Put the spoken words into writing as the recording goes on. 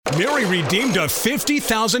Mary redeemed a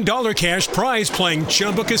 $50,000 cash prize playing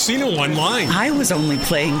Chumba Casino online. I was only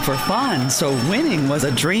playing for fun, so winning was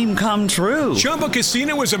a dream come true. Chumba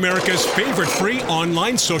Casino is America's favorite free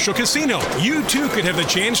online social casino. You too could have the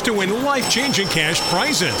chance to win life-changing cash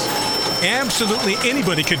prizes. Absolutely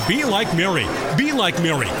anybody could be like Mary. Be like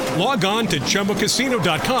Mary. Log on to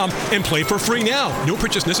ChumbaCasino.com and play for free now. No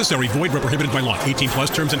purchase necessary. Void where prohibited by law. 18 plus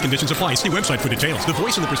terms and conditions apply. See website for details. The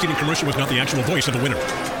voice in the preceding commercial was not the actual voice of the winner.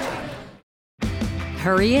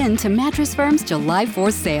 Hurry in to Mattress Firm's July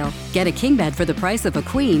 4th sale. Get a king bed for the price of a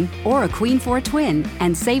queen or a queen for a twin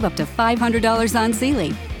and save up to $500 on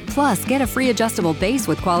Sealy. Plus, get a free adjustable base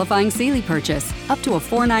with qualifying Sealy purchase, up to a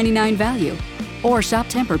 $499 value. Or shop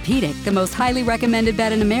Tempur-Pedic, the most highly recommended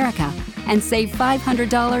bed in America, and save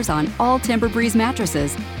 $500 on all Tempur-Breeze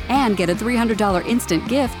mattresses and get a $300 instant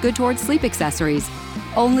gift good towards sleep accessories.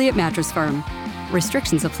 Only at Mattress Firm.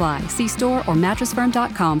 Restrictions apply. See store or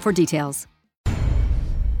mattressfirm.com for details.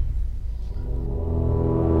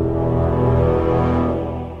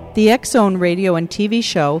 The X-Zone radio and TV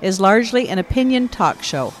show is largely an opinion talk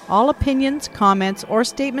show. All opinions, comments, or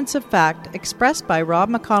statements of fact expressed by Rob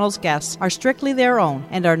McConnell's guests are strictly their own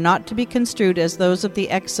and are not to be construed as those of the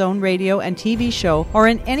X-Zone radio and TV show or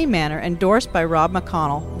in any manner endorsed by Rob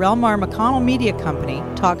McConnell, Relmar McConnell Media Company,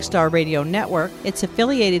 Talkstar Radio Network, its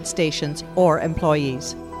affiliated stations, or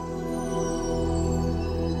employees.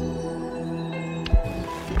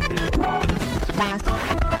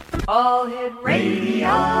 All Hit Radio.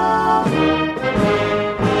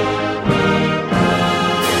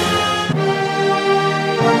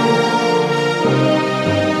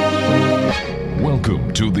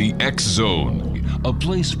 Welcome to the X Zone, a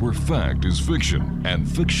place where fact is fiction and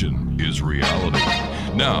fiction is reality.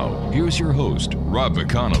 Now, here's your host, Rob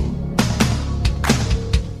McConnell.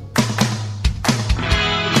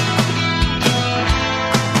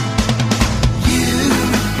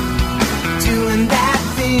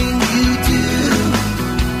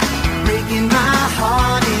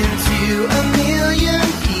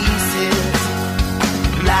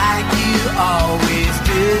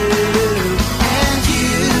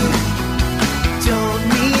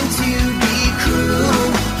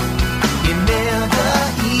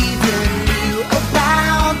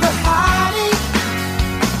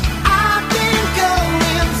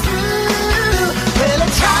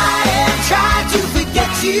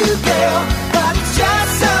 You, girl, but it's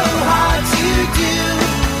just so hard to do.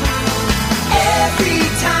 Every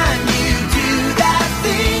time you do that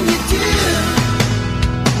thing you do,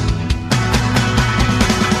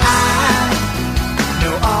 I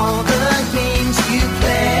know all the games you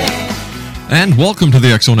play. And welcome to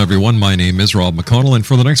the X Zone, everyone. My name is Rob McConnell, and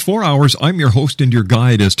for the next 4 hours, I'm your host and your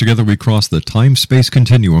guide as together we cross the time-space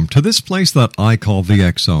continuum to this place that I call the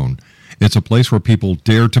X Zone. It's a place where people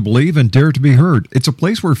dare to believe and dare to be heard. It's a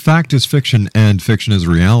place where fact is fiction and fiction is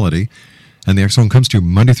reality. And the X Zone comes to you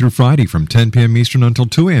Monday through Friday from 10 p.m. Eastern until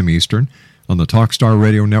 2 a.m. Eastern on the Talkstar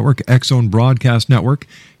Radio Network, X Zone Broadcast Network,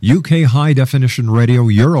 UK High Definition Radio,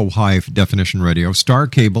 Euro High Definition Radio, Star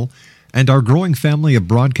Cable, and our growing family of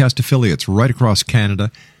broadcast affiliates right across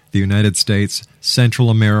Canada, the United States,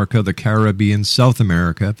 Central America, the Caribbean, South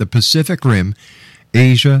America, the Pacific Rim,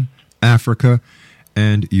 Asia, Africa,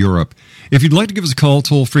 and Europe. If you'd like to give us a call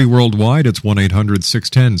toll-free worldwide, it's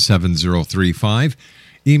 1-800-610-7035.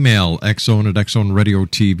 Email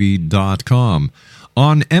xzone@xzoneradiotv.com.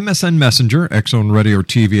 On MSN Messenger,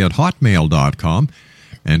 xzoneradiotv@hotmail.com.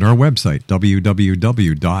 And our website,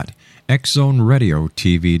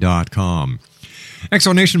 www.xzoneradiotv.com.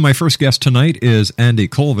 X-Zone Nation, my first guest tonight is Andy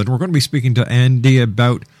Colvin. We're going to be speaking to Andy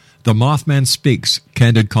about The Mothman Speaks,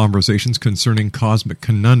 Candid Conversations Concerning Cosmic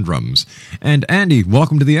Conundrums. And Andy,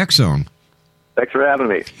 welcome to the X-Zone. Thanks for having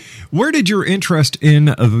me. Where did your interest in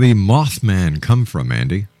the Mothman come from,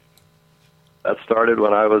 Andy? That started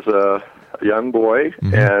when I was a young boy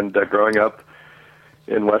and growing up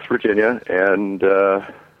in West Virginia. And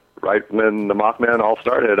right when the Mothman all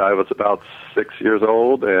started, I was about 6 years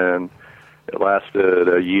old, and it lasted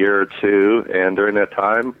a year or two. And during that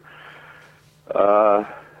time,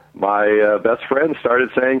 my best friend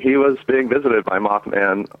started saying he was being visited by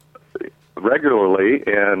Mothman regularly,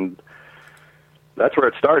 and that's where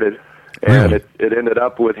it started. And it ended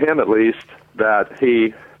up with him, at least, that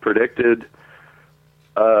he predicted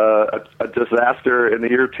a disaster in the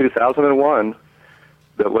year 2001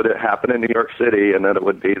 that would happen in New York City, and that it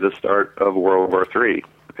would be the start of World War III.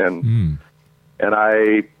 And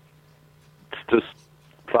I just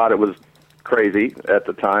thought it was crazy at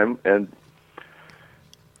the time, and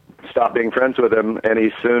stopped being friends with him, and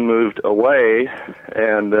he soon moved away.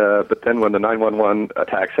 And but then when the 911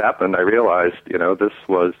 attacks happened, I realized, this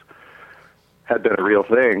had been a real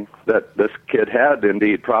thing, that this kid had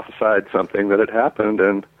indeed prophesied something that had happened.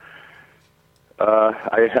 And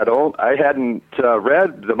I hadn't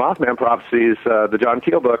read the Mothman prophecies, the John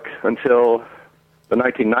Keel book, until the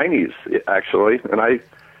 1990s, actually. And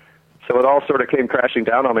so it all sort of came crashing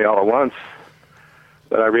down on me all at once.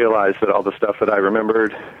 But I realized that all the stuff that I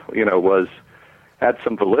remembered, had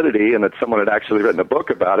some validity, and that someone had actually written a book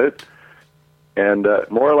about it. And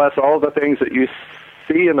more or less all the things that you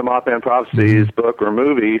see in the Mothman Prophecies book or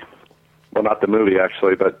movie, well, not the movie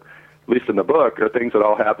actually, but at least in the book, are things that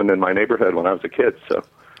all happened in my neighborhood when I was a kid. So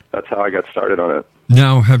that's how I got started on it.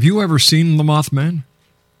 Now, have you ever seen the Mothman?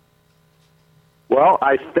 Well,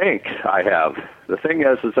 I think I have. The thing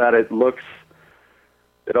is that it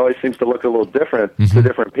always seems to look a little different to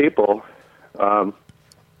different people. I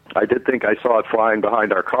did think I saw it flying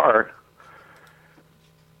behind our car.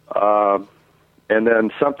 And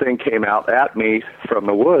then something came out at me from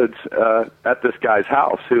the woods at this guy's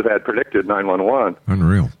house who had predicted 911.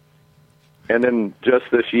 Unreal. And then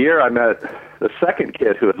just this year, I met the second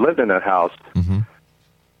kid who had lived in that house, who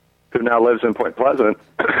now lives in Point Pleasant,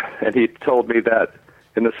 and he told me that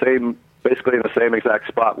basically in the same exact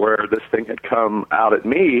spot where this thing had come out at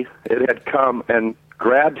me, it had come and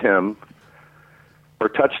grabbed him or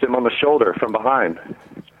touched him on the shoulder from behind.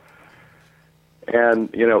 And,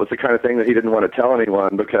 it was the kind of thing that he didn't want to tell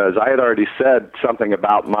anyone, because I had already said something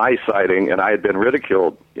about my sighting, and I had been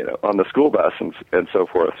ridiculed, on the school bus and so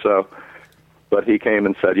forth. So, but he came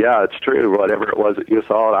and said, yeah, it's true. Whatever it was that you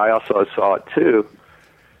saw, I also saw it too.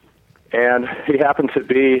 And he happened to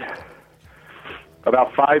be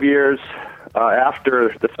about 5 years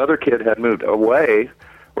after this other kid had moved away.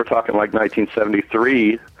 We're talking like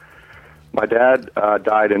 1973. My dad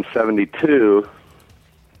died in 72.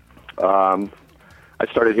 I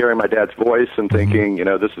started hearing my dad's voice and thinking,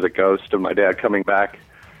 this is a ghost of my dad coming back.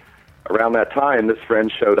 Around that time, this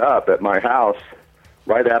friend showed up at my house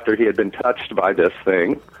right after he had been touched by this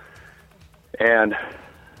thing. And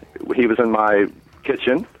he was in my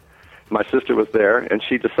kitchen. My sister was there, and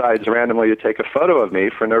she decides randomly to take a photo of me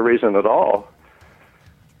for no reason at all.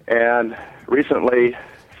 And recently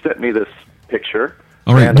sent me this picture.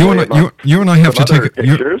 All right, you and I have to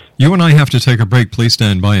take a break. Please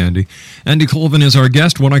stand by, Andy. Andy Colvin is our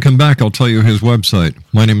guest. When I come back, I'll tell you his website.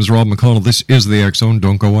 My name is Rob McConnell. This is the X Zone.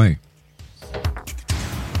 Don't go away.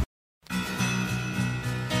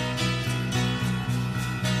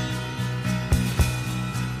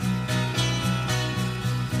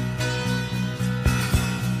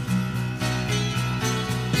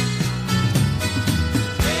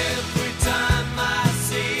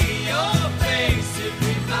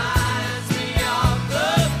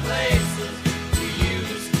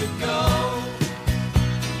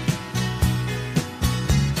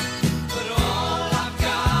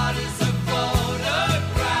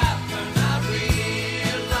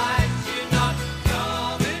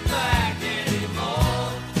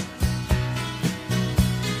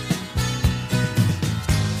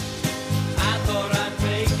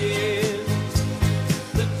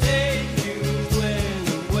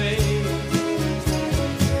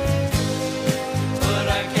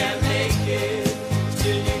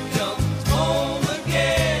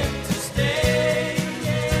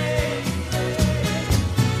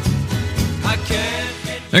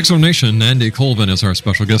 Exonation, Andy Colvin is our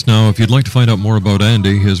special guest. Now, if you'd like to find out more about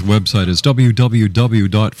Andy, his website is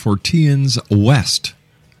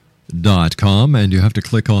www.forteanswest.com, and you have to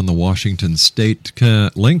click on the Washington State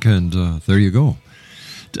link, and there you go.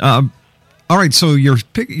 All right, so your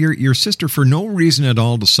sister, for no reason at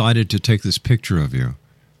all, decided to take this picture of you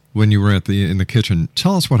when you were in the kitchen.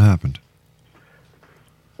 Tell us what happened.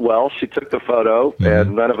 Well, she took the photo,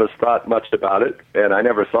 and none of us thought much about it, and I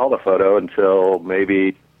never saw the photo until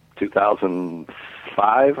maybe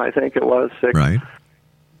 2005, I think it was, 6. Right.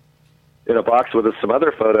 In a box with some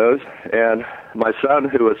other photos, and my son,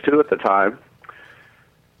 who was 2 at the time,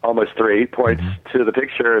 almost 3, points to the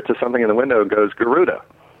picture, to something in the window, and goes, Garuda.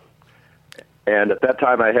 And at that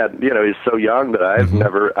time, I had, he's so young that I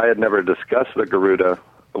had never discussed the Garuda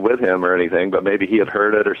with him or anything, but maybe he had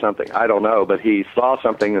heard it or something. I don't know, but he saw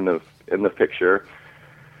something in the picture.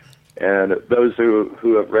 And those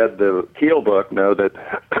who have read the Keel book know that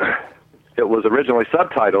it was originally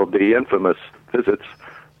subtitled The Infamous Visits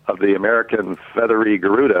of the American Feathery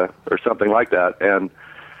Garuda or something like that. And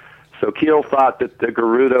so Keel thought that the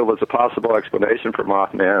Garuda was a possible explanation for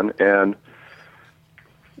Mothman, and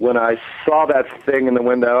when I saw that thing in the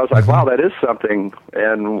window, I was like, wow, that is something.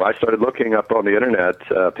 And I started looking up on the internet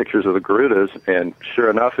pictures of the Garudas, and sure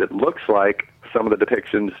enough, it looks like some of the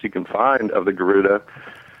depictions you can find of the Garuda,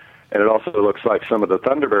 and it also looks like some of the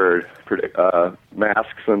Thunderbird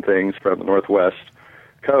masks and things from the Northwest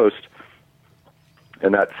coast.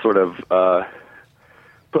 And that sort of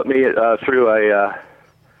put me through a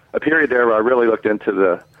period there where I really looked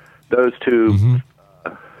into those two,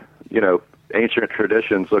 ancient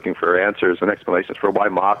traditions, looking for answers and explanations for why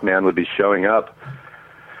Mothman would be showing up.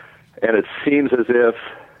 And it seems as if,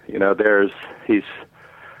 he's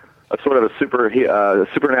a sort of a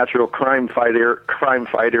supernatural crime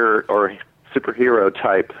fighter or superhero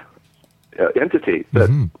type entity that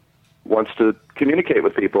wants to communicate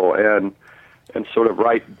with people and sort of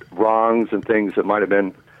right wrongs and things that might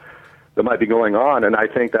be going on. And I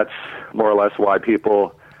think that's more or less why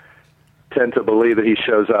people tend to believe that he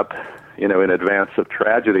shows up, in advance of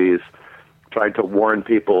tragedies, trying to warn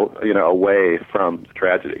people, away from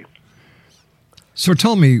tragedy. So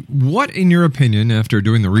tell me, what, in your opinion, after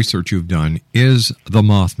doing the research you've done, is the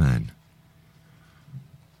Mothman?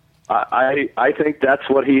 I think that's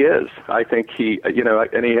what he is. I think he,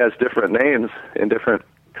 and he has different names in different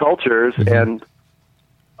cultures, and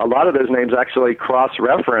a lot of those names actually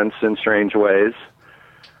cross-reference in strange ways.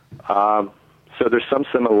 So there's some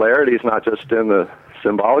similarities, not just in the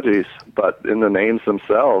symbologies, but in the names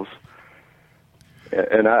themselves.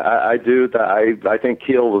 And I think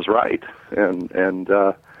Keel was right, and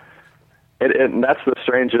that's the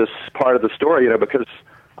strangest part of the story, because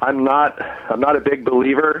I'm not a big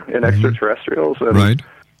believer in extraterrestrials and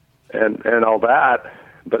all that,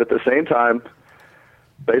 but at the same time,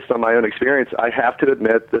 based on my own experience, I have to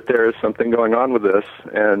admit that there is something going on with this,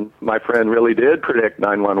 and my friend really did predict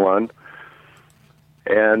 911.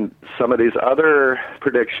 And some of these other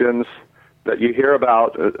predictions that you hear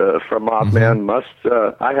about from Mothman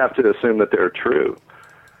I have to assume that they're true.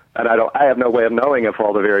 And I have no way of knowing if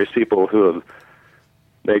all the various people who have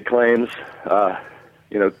made claims, that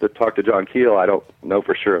talk to John Keel, I don't know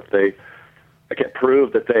for sure if I can't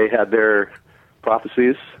prove that they had their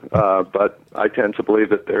prophecies, but I tend to believe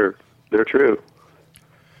that they're true.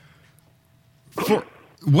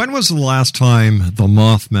 When was the last time the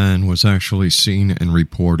Mothman was actually seen and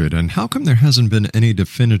reported, and how come there hasn't been any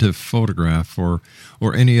definitive photograph or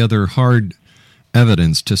any other hard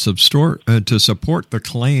evidence to support the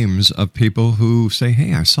claims of people who say,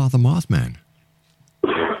 "Hey, I saw the Mothman"?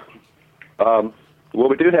 Well,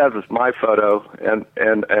 we do have my photo,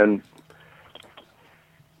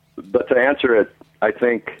 but to answer it, I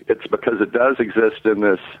think it's because it does exist in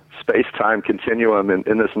this space-time continuum,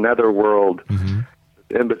 in this netherworld.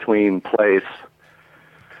 In-between place.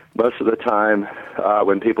 Most of the time,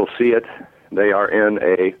 when people see it, they are in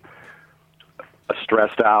a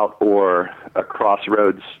stressed out or a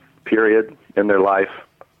crossroads period in their life.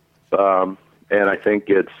 And I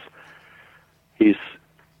think he's,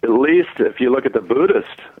 at least if you look at the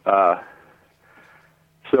Buddhist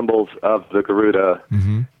symbols of the Garuda,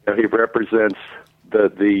 he represents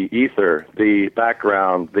the ether, the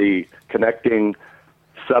background, the connecting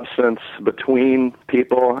substance between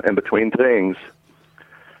people and between things,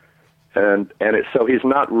 and so he's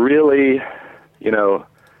not really, a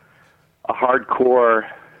hardcore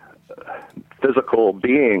physical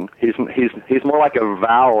being. He's more like a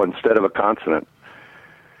vowel instead of a consonant,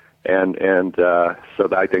 and so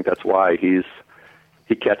I think that's why he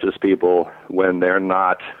catches people when they're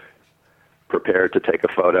not prepared to take a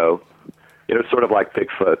photo. Sort of like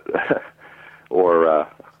Bigfoot, or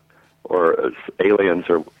aliens,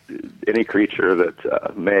 or any creature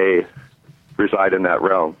that may reside in that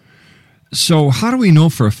realm. So how do we know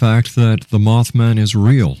for a fact that the Mothman is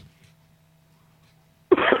real?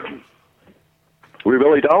 We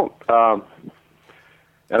really don't.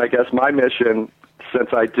 And I guess my mission,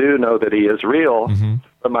 since I do know that he is real,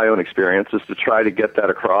 from my own experience, is to try to get that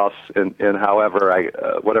across in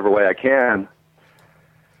whatever way I can.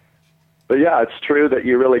 But yeah, it's true that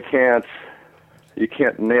you really can't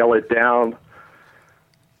nail it down.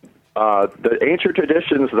 The ancient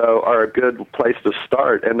traditions, though, are a good place to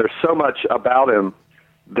start, and there's so much about him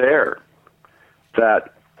there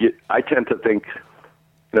that I tend to think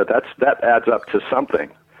that adds up to something.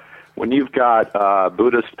 When you've got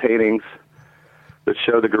Buddhist paintings that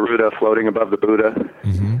show the Garuda floating above the Buddha,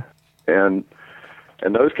 and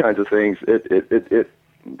those kinds of things,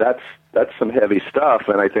 that's some heavy stuff,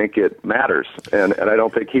 and I think it matters. And I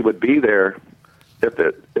don't think he would be there if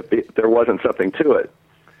there wasn't something to it.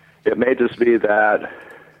 It may just be that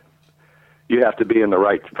you have to be in the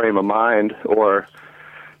right frame of mind, or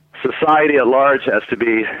society at large has to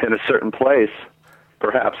be in a certain place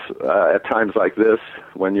perhaps at times like this,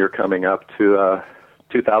 when you're coming up to a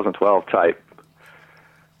 2012 type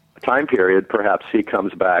time period, perhaps he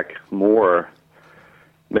comes back more,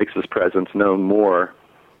 makes his presence known more.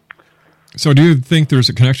 So do you think there's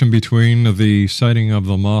a connection between the sighting of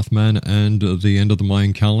the Mothman and the end of the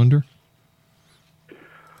Mayan calendar?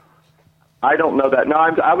 I don't know that. No,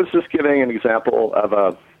 I was just giving an example of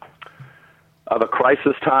a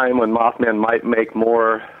crisis time when Mothman might make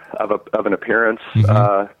more of an appearance,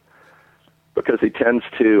 because he tends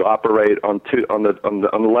to operate on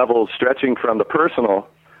the levels stretching from the personal,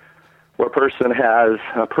 where a person has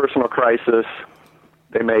a personal crisis,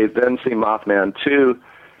 they may then see Mothman, to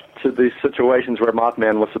these situations where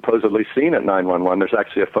Mothman was supposedly seen at 911. There's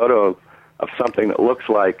actually a photo of something that looks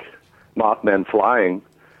like Mothman flying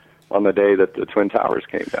on the day that the Twin Towers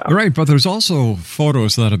came down. Right, but there's also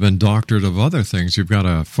photos that have been doctored of other things. You've got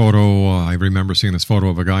a photo, I remember seeing this photo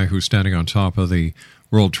of a guy who's standing on top of the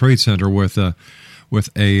World Trade Center with a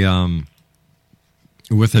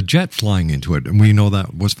jet flying into it, and we know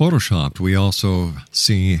that was photoshopped. We also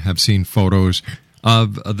have seen photos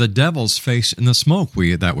of the devil's face in the smoke.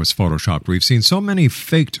 That was photoshopped. We've seen so many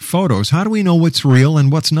faked photos. How do we know what's real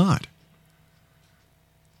and what's not?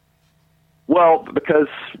 Well, because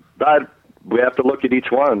we have to look at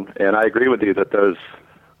each one, and I agree with you that those.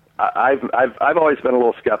 I've always been a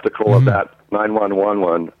little skeptical of that 911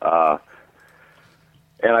 one,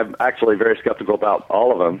 and I'm actually very skeptical about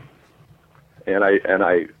all of them. And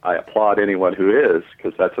I applaud anyone who is,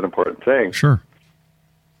 because that's an important thing. Sure.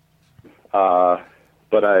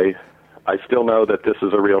 But I still know that this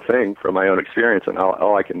is a real thing from my own experience, and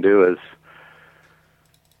all I can do is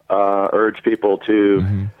urge people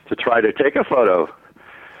to try to take a photo,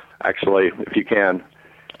 actually, if you can.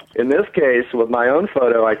 In this case, with my own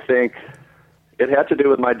photo, I think it had to do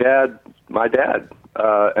with my dad,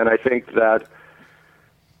 and I think that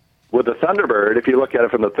with the Thunderbird, if you look at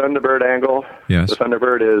it from the Thunderbird angle, yes, the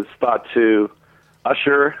Thunderbird is thought to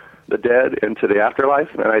usher the dead into the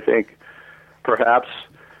afterlife, and I think perhaps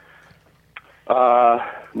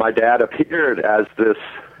my dad appeared as this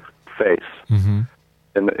face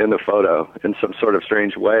in the photo in some sort of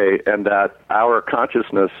strange way, and that our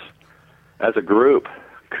consciousness as a group,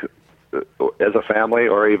 as a family,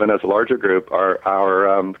 or even as a larger group,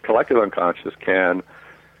 our collective unconscious can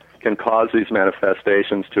cause these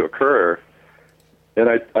manifestations to occur. And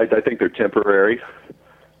I think they're temporary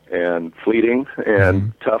and fleeting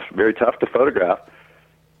and tough, very tough to photograph.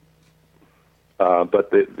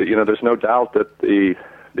 But there's no doubt that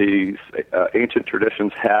these ancient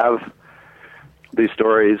traditions have these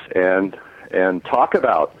stories and talk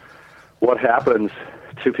about what happens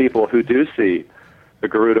to people who do see the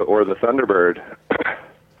Garuda or the Thunderbird.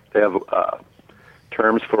 They have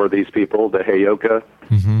terms for these people. The Heyoka,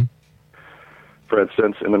 for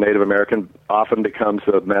instance, in the Native American, often becomes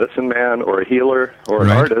a medicine man or a healer or an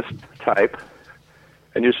artist type,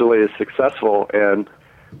 and usually is successful and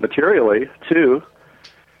materially too.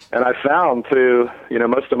 And I found through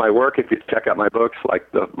most of my work, if you check out my books,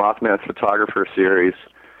 like the Mothman Photographer series,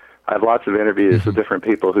 I have lots of interviews with different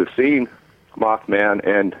people who've seen Mothman,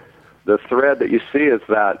 and the thread that you see is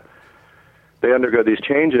that they undergo these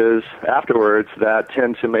changes afterwards that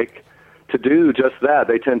tend to do just that.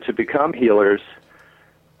 They tend to become healers,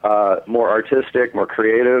 more artistic, more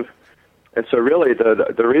creative. And so really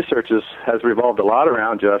the research has revolved a lot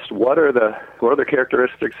around just what are the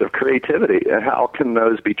characteristics of creativity, and how can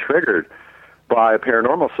those be triggered by a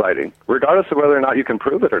paranormal sighting, regardless of whether or not you can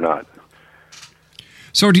prove it or not.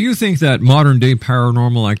 So do you think that modern-day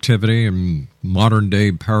paranormal activity and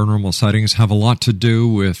modern-day paranormal sightings have a lot to do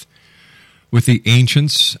with the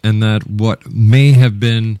ancients, and that what may have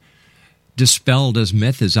been dispelled as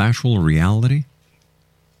myth is actual reality?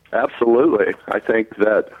 Absolutely. I think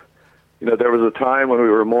that there was a time when we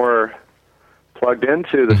were more plugged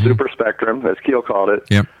into the super spectrum, as Keel called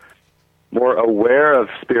it, more aware of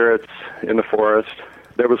spirits in the forest.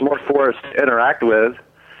 There was more forest to interact with,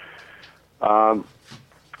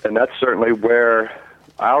 and that's certainly where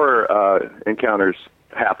our encounters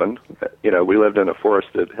happened. We lived in a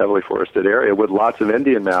heavily forested area with lots of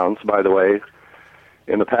Indian mounds, by the way.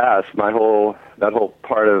 In the past, that whole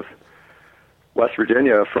part of West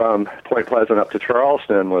Virginia, from Point Pleasant up to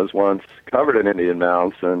Charleston, was once covered in Indian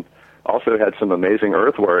mounds, and also had some amazing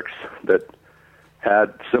earthworks that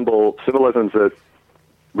had symbolisms that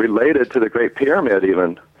related to the Great Pyramid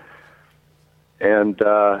even, and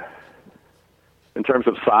in terms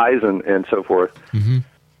of size and so forth.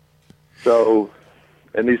 So,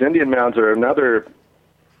 and these Indian mounds are another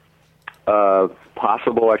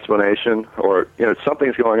possible explanation, or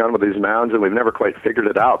something's going on with these mounds, and we've never quite figured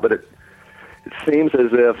it out. But it seems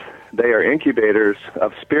as if they are incubators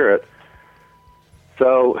of spirit.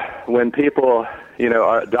 So when people,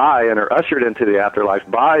 die and are ushered into the afterlife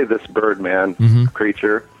by this Birdman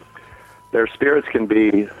creature, their spirits can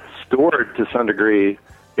be stored to some degree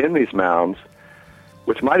in these mounds,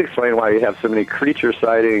 which might explain why you have so many creature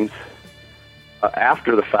sightings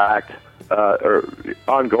after the fact, or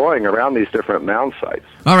ongoing around these different mound sites.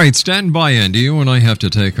 All right, stand by, Andy. You and I have to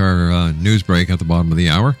take our news break at the bottom of the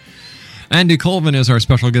hour. Andy Colvin is our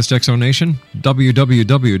special guest, Exonation.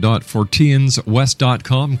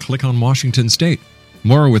 www.forteanswest.com. Click on Washington State.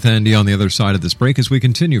 More with Andy on the other side of this break as we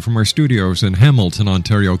continue from our studios in Hamilton,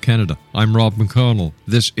 Ontario, Canada. I'm Rob McConnell.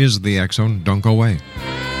 This is the X Zone. Don't go away.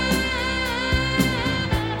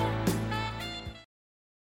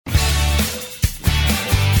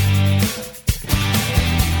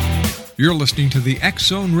 You're listening to the X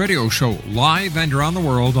Zone Radio Show, live and around the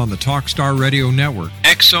world on the Talkstar Radio Network,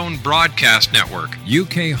 X Zone Broadcast Network,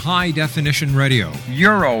 UK High Definition Radio,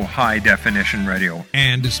 Euro High Definition Radio,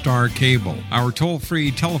 and Star Cable. Our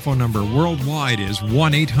toll-free telephone number worldwide is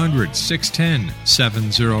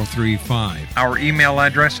 1-800-610-7035. Our email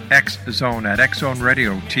address,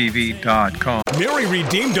 xzone@xzoneradiotv.com. Mary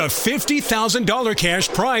redeemed a $50,000 cash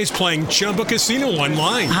prize playing Chumba Casino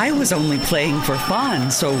online. I was only playing for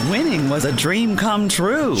fun, so winning was a dream come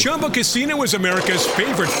true. Chumba Casino is America's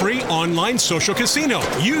favorite free online social casino.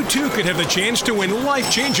 You too could have the chance to win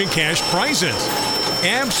life-changing cash prizes.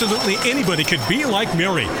 Absolutely anybody could be like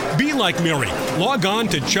Mary. Be like Mary. Log on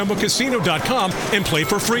to ChumbaCasino.com and play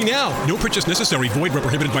for free now. No purchase necessary. Void where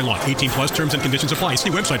prohibited by law. 18 plus terms and conditions apply. See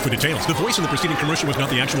website for details. The voice in the preceding commercial was not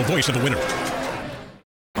the actual voice of the winner.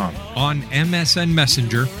 On MSN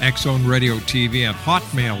Messenger, X-Zone Radio TV at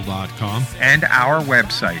hotmail.com, and our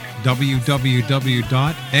website,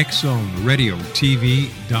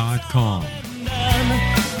 www.xzoneradiotv.com.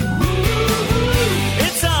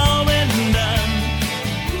 It's all been done.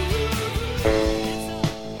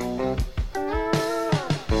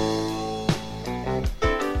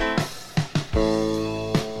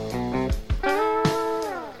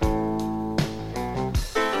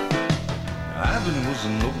 Ivan was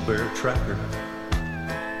an old bear tracker.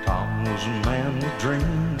 Tom was a man with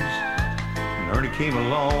dreams. And Ernie came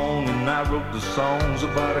along and I wrote the songs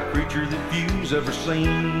about a creature that few's ever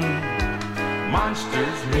seen.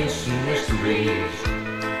 Monsters, myths, and mysteries,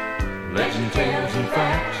 legend, tales, and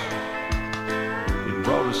facts. It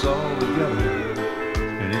brought us all together,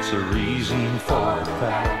 and it's a reason for the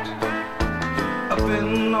fact. Up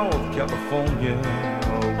in North California,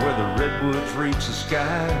 where the redwoods reach the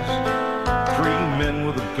skies, 3 men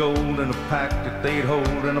with a gold and a pact that they'd hold,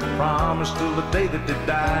 and a promise till the day that they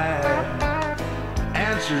died.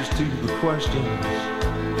 Answers to the questions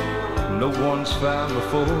no one's found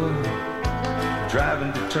before.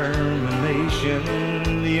 Driving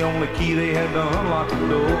determination, the only key they had to unlock the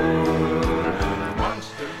door.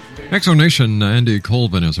 Exonation, Andy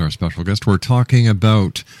Colvin is our special guest. We're talking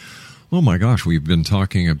about, oh my gosh, we've been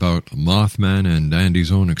talking about Mothman and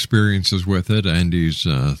Andy's own experiences with it, Andy's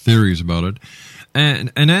theories about it.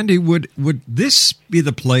 And Andy, would this be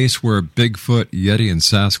the place where Bigfoot, Yeti, and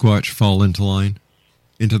Sasquatch fall into line?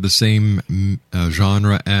 Into the same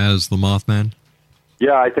genre as the Mothman?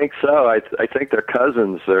 Yeah, I think so. I think they're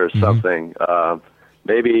cousins or something.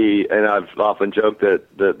 Maybe, and I've often joked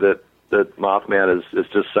that Mothman is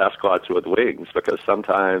just Sasquatch with wings, because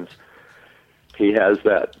sometimes he has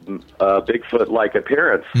that Bigfoot-like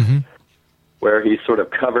appearance where he's sort of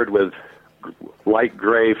covered with light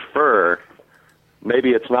gray fur. Maybe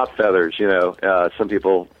it's not feathers, Some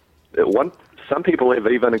people have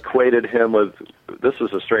even equated him with, this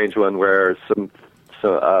is a strange one, where some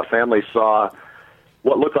family saw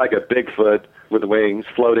what looked like a Bigfoot with wings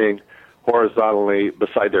floating horizontally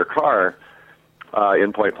beside their car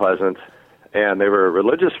in Point Pleasant, and they were a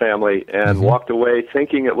religious family and walked away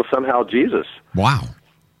thinking it was somehow Jesus. Wow.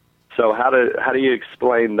 So how do you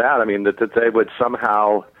explain that? I mean, that they would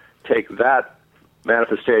somehow take that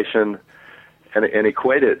manifestation and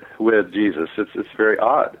equate it with Jesus. It's very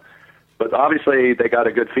odd. But obviously they got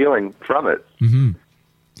a good feeling from it. And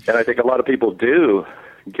I think a lot of people do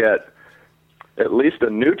get at least a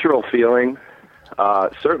neutral feeling,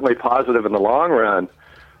 certainly positive in the long run,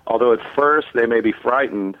 although at first they may be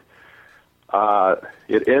frightened.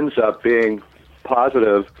 It ends up being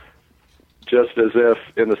positive, just as if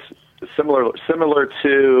in the similar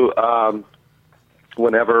to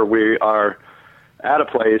whenever we are at a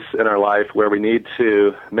place in our life where we need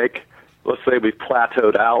to make, let's say we've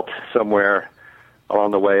plateaued out somewhere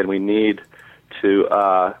along the way and we need to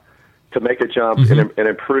to make a jump and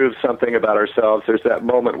improve something about ourselves, there's that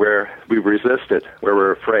moment where we resist it, where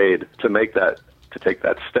we're afraid to take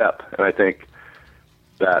that step. And I think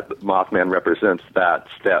that Mothman represents that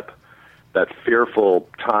step, that fearful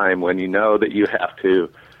time when you know that you have to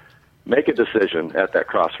make a decision at that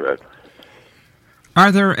crossroad.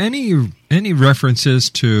 Are there any references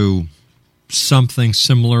to something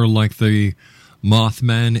similar like the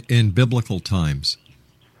Mothman in biblical times?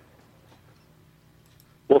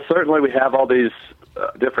 Well, certainly we have all these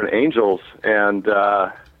different angels, and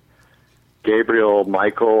Gabriel,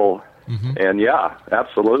 Michael, and yeah,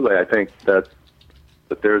 absolutely. I think that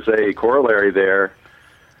there's a corollary there.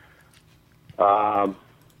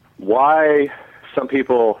 Why some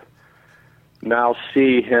people now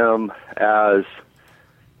see him as,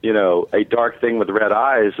 a dark thing with red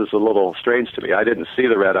eyes is a little strange to me. I didn't see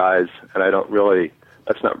the red eyes, and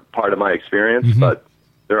that's not part of my experience, but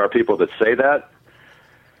there are people that say that.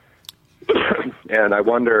 And I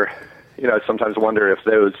wonder, sometimes wonder if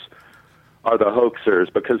those are the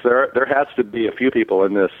hoaxers, because there has to be a few people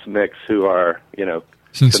in this mix who are,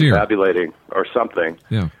 sincere, confabulating or something.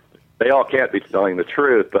 Yeah. They all can't be telling the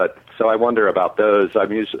truth, but so I wonder about those.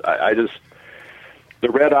 The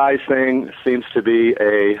red eyes thing seems to be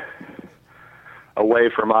a way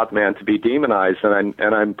for Mothman to be demonized, and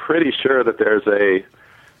I'm pretty sure that there's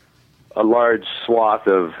a large swath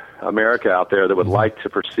of America out there that would like to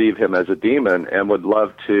perceive him as a demon and would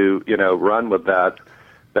love to, run with that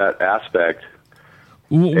aspect.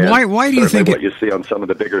 Why do you think what you see on some of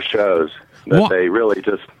the bigger shows, that they really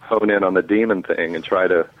just hone in on the demon thing and try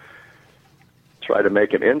to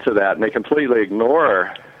make him into that, and they completely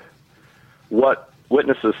ignore what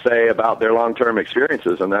witnesses say about their long-term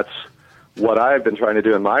experiences. And that's what I've been trying to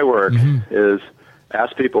do in my work, is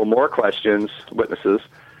ask people more questions, witnesses,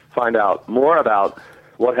 find out more about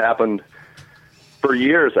what happened for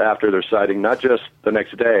years after their sighting, not just the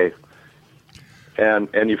next day.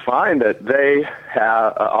 And you find that they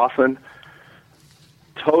have often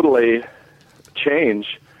totally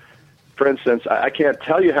change. For instance, I can't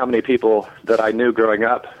tell you how many people that I knew growing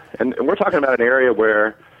up, and we're talking about an area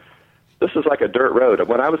where this is like a dirt road.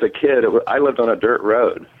 When I was a kid, I lived on a dirt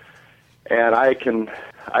road, and I could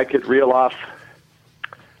reel off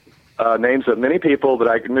names of many people that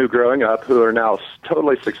I knew growing up who are now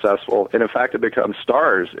totally successful, and in fact have become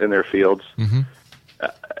stars in their fields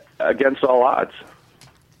against all odds.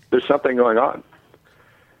 There's something going on.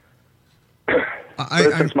 For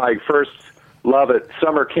instance, my first love at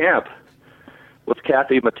summer camp was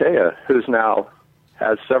Kathy Mattea, who's now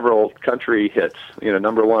has several country hits,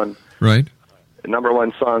 number one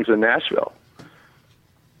songs in Nashville.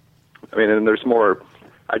 And there's more.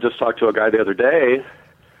 I just talked to a guy the other day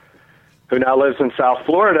who now lives in South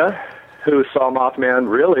Florida, who saw Mothman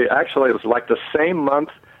it was like the same month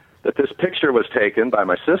that this picture was taken by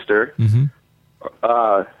my sister. He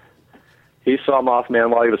saw Mothman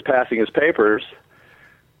while he was passing his papers.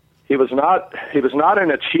 He was not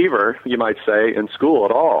an achiever, you might say, in school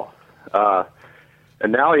at all.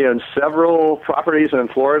 And now he owns several properties in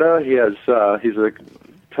Florida. He's a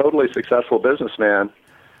totally successful businessman.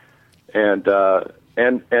 And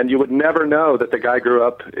you would never know that the guy grew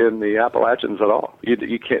up in the Appalachians at all.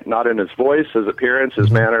 You can't, not in his voice, his appearance, his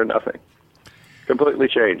manner, nothing. Completely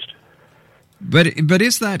changed. But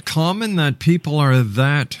is that common, that people are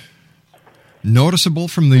that noticeable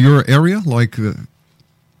from your area? Like,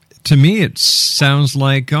 to me, it sounds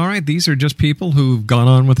like, all right, these are just people who've gone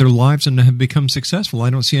on with their lives and have become successful. I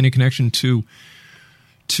don't see any connection to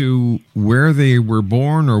where they were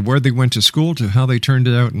born or where they went to school to how they turned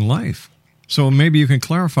it out in life. So maybe you can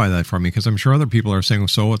clarify that for me, because I'm sure other people are saying,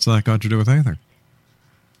 so what's that got to do with anything?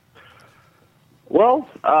 Well,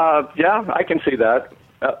 yeah, I can see that.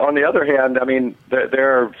 On the other hand,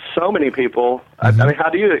 there are so many people. How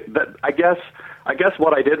do you? I guess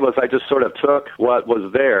what I did was I just sort of took what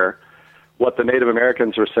was there, what the Native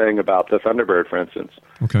Americans were saying about the Thunderbird, for instance.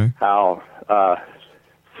 Okay. How?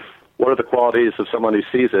 What are the qualities of someone who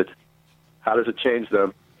sees it? How does it change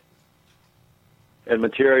them? And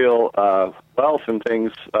material wealth and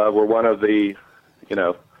things were one of the,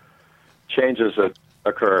 changes that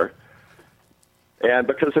occur. And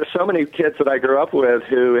because there's so many kids that I grew up with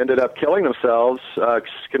who ended up killing themselves,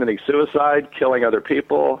 committing suicide, killing other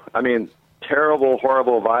people. Terrible,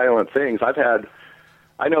 horrible, violent things. I've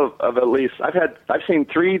seen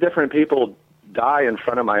 3 different people die in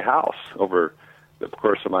front of my house over the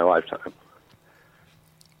course of my lifetime.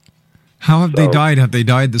 How have they died? Have they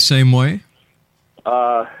died the same way?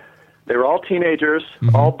 They were all teenagers,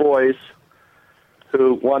 all boys,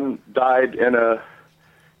 who one died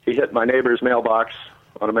he hit my neighbor's mailbox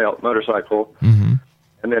on a motorcycle,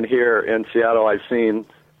 And then here in Seattle, I've seen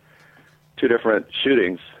 2 different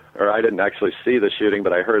shootings, or I didn't actually see the shooting,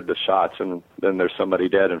 but I heard the shots, and then there's somebody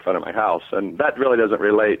dead in front of my house. And that really doesn't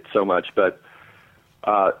relate so much, but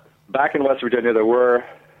back in West Virginia, there were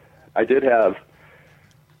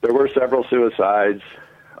several suicides,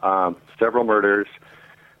 several murders,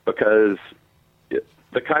 because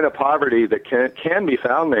the kind of poverty that can be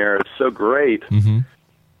found there is so great, and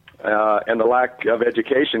the lack of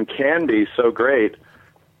education can be so great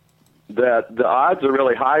that the odds are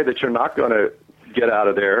really high that you're not going to get out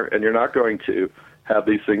of there and you're not going to have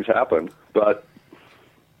these things happen. But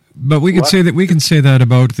we can say that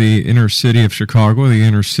about the inner city of Chicago, the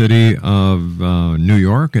inner city of New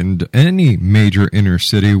York, and any major inner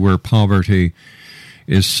city where poverty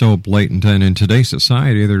is so blatant. And in today's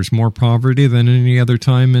society, there's more poverty than any other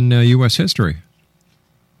time in U.S. history.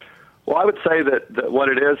 Well, I would say that what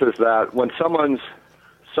it is that when someone's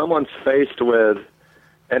faced with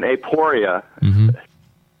an aporia,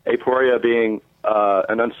 aporia being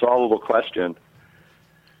an unsolvable question,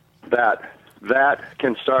 that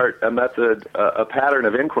can start a pattern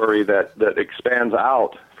of inquiry that expands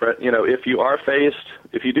out. If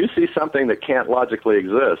you do see something that can't logically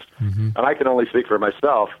exist, and I can only speak for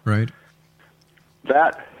myself, right?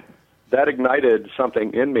 That ignited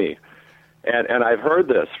something in me, and I've heard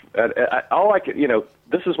this. And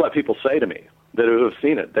this is what people say to me that who have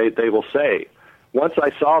seen it. They will say, once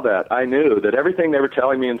I saw that, I knew that everything they were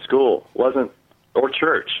telling me in school or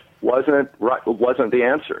church wasn't the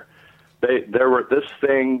answer. This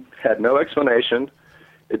thing had no explanation.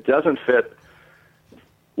 It doesn't fit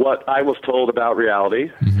what I was told about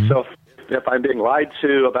reality. So if I'm being lied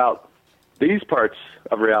to about these parts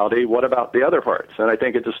of reality, what about the other parts? And I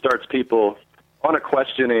think it just starts people on a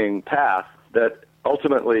questioning path that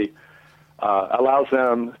ultimately allows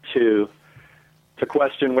them to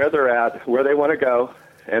question where they're at, where they want to go,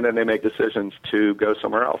 and then they make decisions to go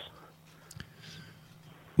somewhere else.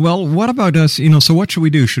 Well, what about us? So what should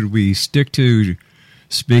we do? Should we stick to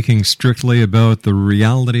speaking strictly about the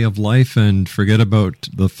reality of life and forget about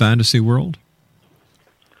the fantasy world?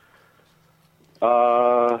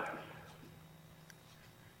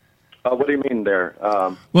 What do you mean there?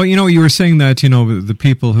 Well, you were saying that, the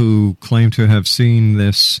people who claim to have seen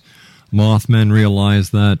this Mothman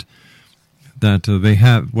realize that they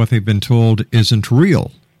have what they've been told isn't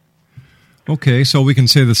real. Okay, so we can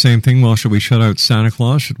say the same thing. Well, should we shut out Santa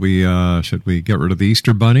Claus? Should we get rid of the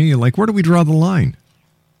Easter Bunny? Like, where do we draw the line?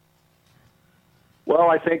 Well,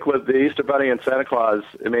 I think with the Easter Bunny and Santa Claus,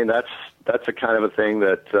 I mean, that's a kind of a thing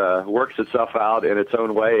that works itself out in its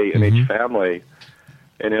own way in each family,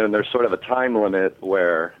 and there's sort of a time limit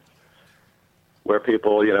where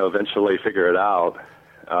people eventually figure it out.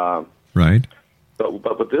 Right.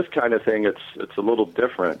 But with this kind of thing, it's a little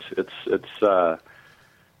different. It's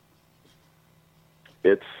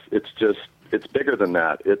bigger than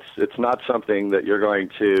that. It's not something that you're going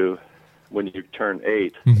to, when you turn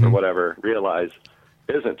 8 or whatever, realize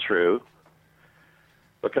isn't true,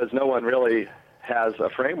 because no one really has a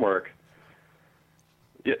framework.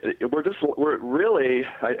 We're really,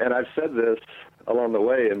 and I've said this along the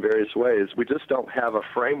way in various ways, we just don't have a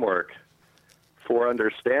framework for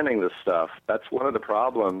understanding this stuff. That's one of the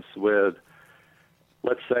problems with,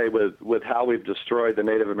 let's say, with how we've destroyed the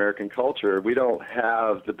Native American culture. We don't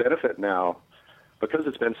have the benefit now, because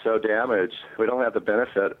it's been so damaged, we don't have the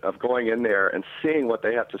benefit of going in there and seeing what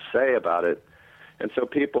they have to say about it. And so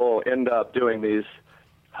people end up doing these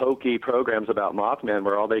hokey programs about Mothman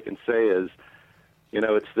where all they can say is,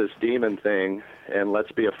 it's this demon thing, and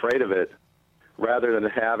let's be afraid of it, rather than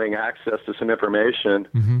having access to some information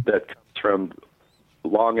that comes from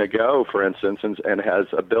long ago, for instance, and has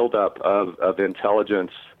a buildup of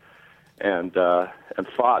intelligence and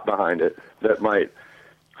thought behind it that might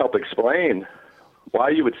help explain why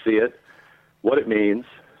you would see it, what it means,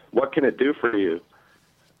 what can it do for you,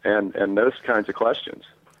 and those kinds of questions.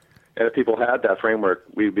 And if people had that framework,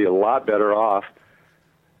 we'd be a lot better off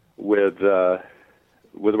with where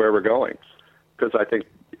we're going, because I think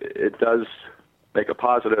it does make a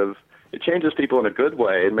positive. It changes people in a good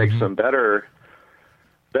way. It makes them better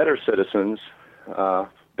citizens,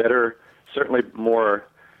 better, certainly more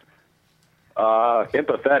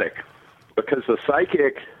empathetic, because the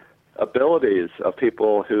psychic abilities of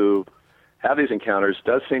people who have these encounters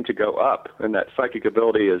does seem to go up, and that psychic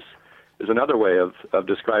ability is another way of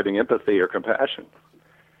describing empathy or compassion.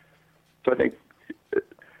 So I think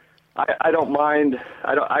I don't mind.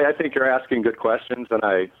 I think you're asking good questions, and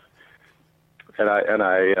I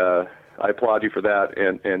applaud you for that.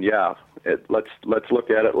 And yeah, let's look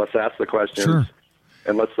at it. Let's ask the questions, sure.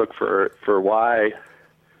 And let's look for why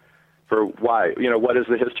for why, what is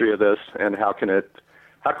the history of this, and how can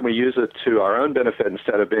we use it to our own benefit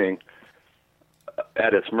instead of being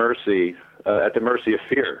at its mercy, at the mercy of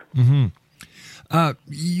fear. Mm-hmm.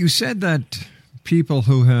 You said that people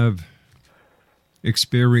who have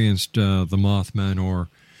experienced the Mothman or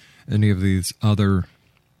any of these other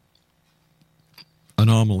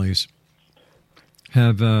anomalies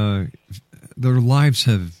have their lives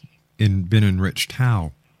have been enriched.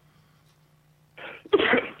 How?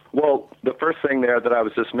 Well, the first thing there that I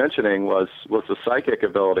was just mentioning was the psychic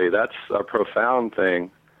ability. That's a profound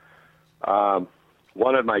thing.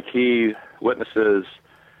 One of my key witnesses,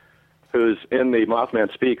 who's in the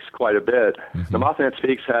Mothman Speaks quite a bit, the Mothman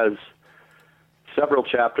Speaks has several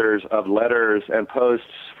chapters of letters and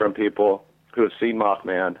posts from people who have seen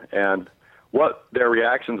Mothman and what their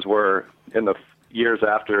reactions were in the years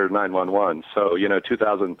after 9/11. So,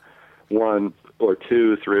 2001 or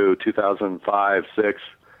 2 through 2005, 6.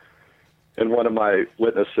 And one of my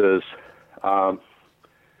witnesses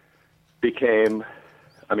became,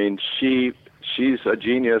 she's a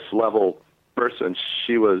genius level person.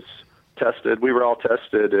 She was tested. We were all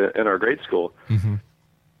tested in our grade school.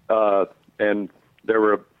 And there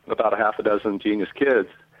were about a half a dozen genius kids.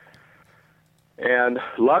 And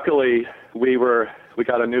luckily, we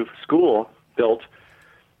got a new school built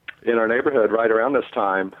in our neighborhood right around this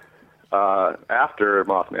time, after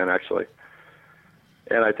Mothman, actually.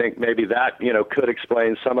 And I think maybe that, could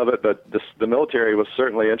explain some of it, but the military was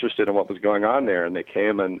certainly interested in what was going on there, and they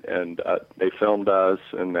came and they filmed us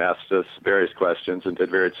and asked us various questions and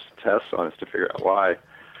did various tests on us to figure out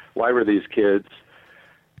why were these kids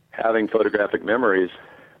having photographic memories.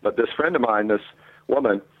 But this friend of mine, this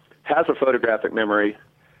woman, has a photographic memory,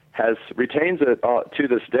 retains it to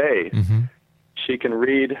this day. She can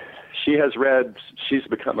read. She has read. She's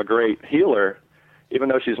become a great healer, even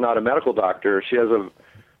though she's not a medical doctor. She has a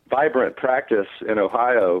vibrant practice in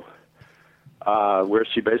Ohio where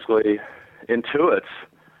she basically intuits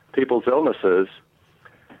people's illnesses.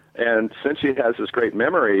 And since she has this great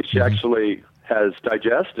memory, she actually has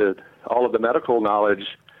digested all of the medical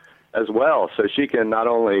knowledge as well. So she can not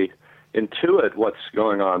only intuit what's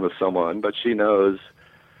going on with someone, but she knows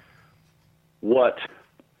what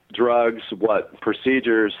drugs, what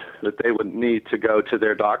procedures that they would need to go to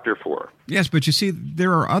their doctor for. Yes, but you see,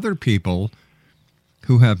 there are other people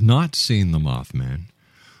who have not seen the Mothman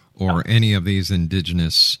or any of these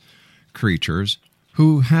indigenous creatures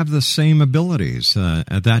who have the same abilities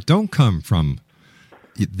that don't come from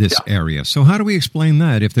this area. So how do we explain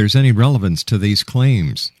that, if there's any relevance to these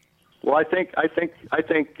claims? Well, I think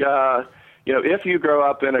if you grow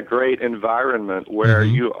up in a great environment where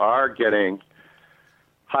you are getting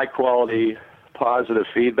high-quality, positive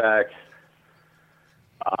feedback,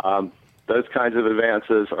 those kinds of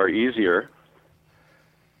advances are easier.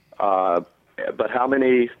 But how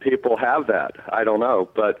many people have that? I don't know.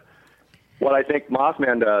 But what I think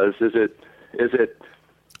Mothman does is it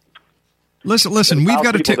Listen, we've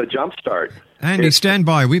got to take a jump start. Andy, stand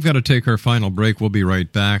by. We've got to take our final break. We'll be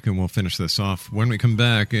right back, and we'll finish this off when we come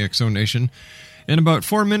back, X Zone Nation, in about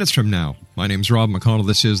 4 minutes from now. My name's Rob McConnell.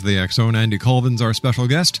 This is the X Zone. Andy Colvin's our special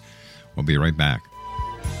guest. We'll be right back.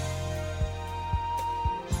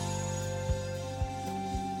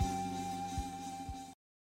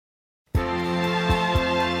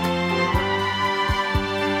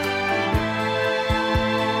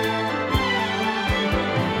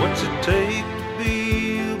 What's it take to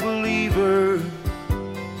be a believer?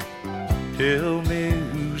 Tell me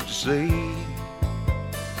who's to say.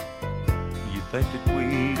 You think that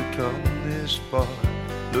we'd have come this far,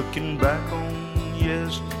 looking back on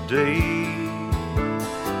yesterday?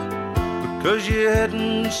 Because you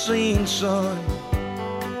hadn't seen sun,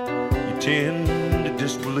 you tend to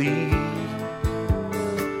disbelieve.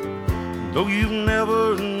 Though you've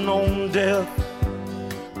never known death,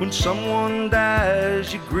 when someone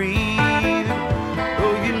dies, you grieve.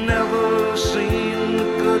 Though you never seen the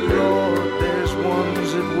good Lord, there's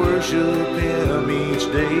ones that worship Him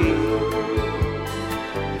each day.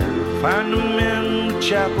 Find them in the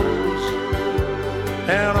chapels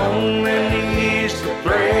and on their knees to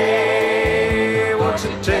pray. What's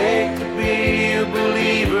it take to be a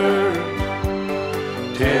believer?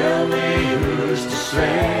 Tell me who's to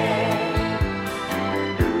say.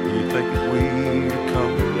 You think that we'd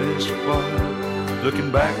come this far, looking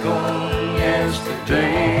back on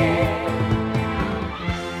yesterday?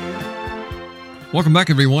 Welcome back,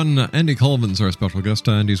 everyone. Andy Colvin's our special guest.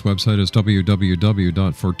 Andy's website is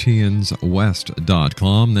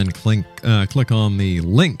www.forteanswest.com. Then click on the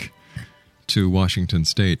link to Washington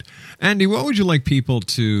State. Andy, what would you like people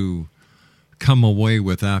to come away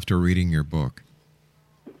with after reading your book?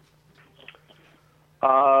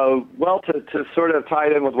 Well, to sort of tie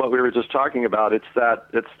it in with what we were just talking about, it's that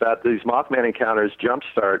these Mothman encounters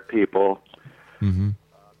jumpstart people, and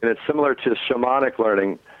it's similar to shamanic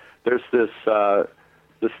learning. There's this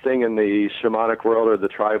thing in the shamanic world or the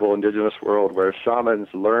tribal indigenous world where shamans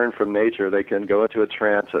learn from nature. They can go into a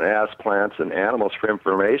trance and ask plants and animals for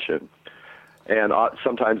information, and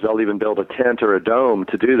sometimes they'll even build a tent or a dome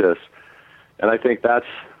to do this. And I think that's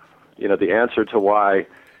the answer to why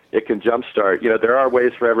it can jumpstart. There are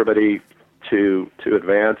ways for everybody to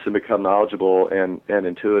advance and become knowledgeable and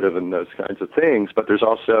intuitive and those kinds of things, but there's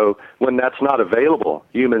also, when that's not available,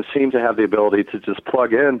 humans seem to have the ability to just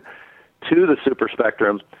plug in to the super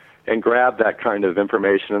spectrum and grab that kind of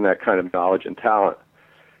information and that kind of knowledge and talent.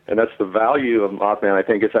 And that's the value of Mothman, I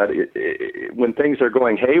think, is that when things are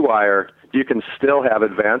going haywire, you can still have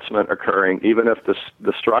advancement occurring, even if the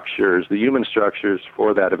human structures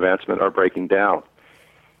for that advancement are breaking down.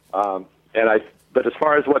 But as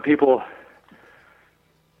far as what people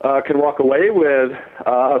can walk away with,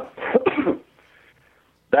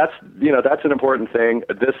 that's an important thing.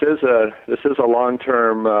 This is a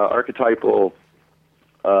long-term archetypal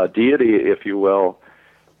deity, if you will,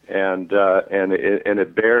 and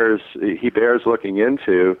he bears looking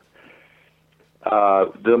into.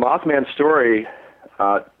 The Mothman story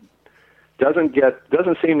doesn't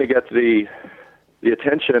seem to get the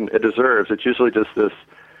attention it deserves. It's usually just this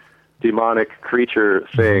demonic creature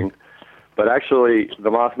thing, but actually the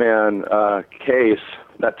Mothman case,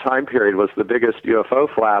 that time period, was the biggest UFO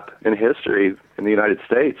flap in history, in the United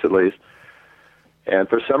States at least, and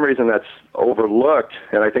for some reason that's overlooked,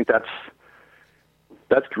 and I think that's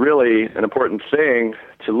really an important thing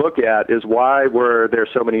to look at, is why were there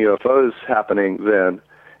so many UFOs happening then,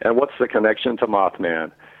 and what's the connection to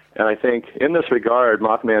Mothman? And I think in this regard,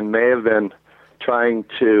 Mothman may have been trying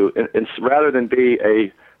to, rather than be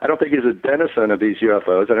I don't think he's a denizen of these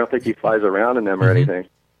UFOs. I don't think he flies around in them or anything.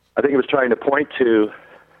 I think he was trying to point to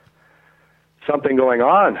something going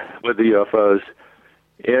on with the UFOs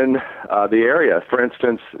in the area. For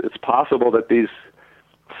instance, it's possible that these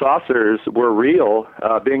saucers were real,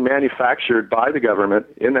 being manufactured by the government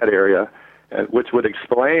in that area, which would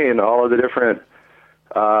explain all of the different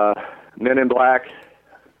men in black,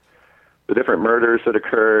 the different murders that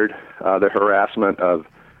occurred, the harassment of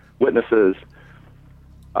witnesses,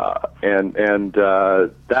 and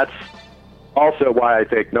that's also why I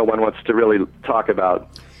think no one wants to really talk about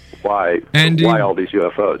why all these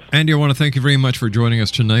UFOs. Andy, I want to thank you very much for joining us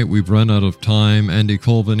tonight. We've run out of time. Andy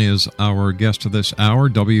Colvin is our guest of this hour.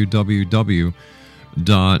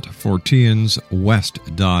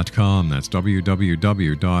 www.forteanswest.com. That's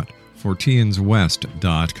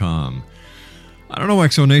www.forteanswest.com. I don't know,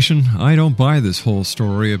 Exo Nation. I don't buy this whole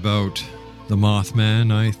story about the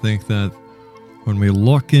Mothman. I think that when we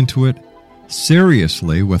look into it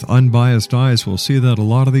seriously with unbiased eyes, we'll see that a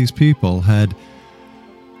lot of these people had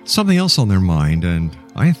something else on their mind, and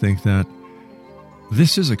I think that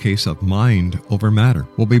this is a case of mind over matter.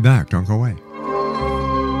 We'll be back. Don't go away.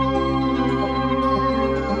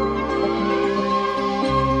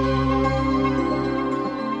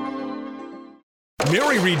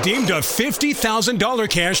 Mary redeemed a $50,000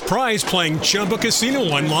 cash prize playing Chumba Casino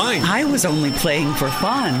online. I was only playing for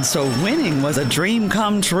fun, so winning was a dream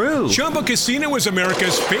come true. Chumba Casino is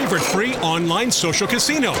America's favorite free online social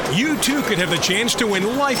casino. You too could have the chance to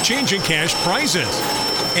win life-changing cash prizes.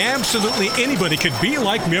 Absolutely anybody could be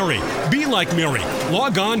like Mary. Be like Mary.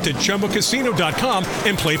 Log on to ChumbaCasino.com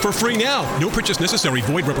and play for free now. No purchase necessary.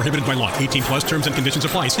 Void where prohibited by law. 18 plus terms and conditions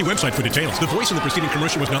apply. See website for details. The voice in the preceding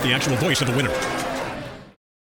commercial was not the actual voice of the winner.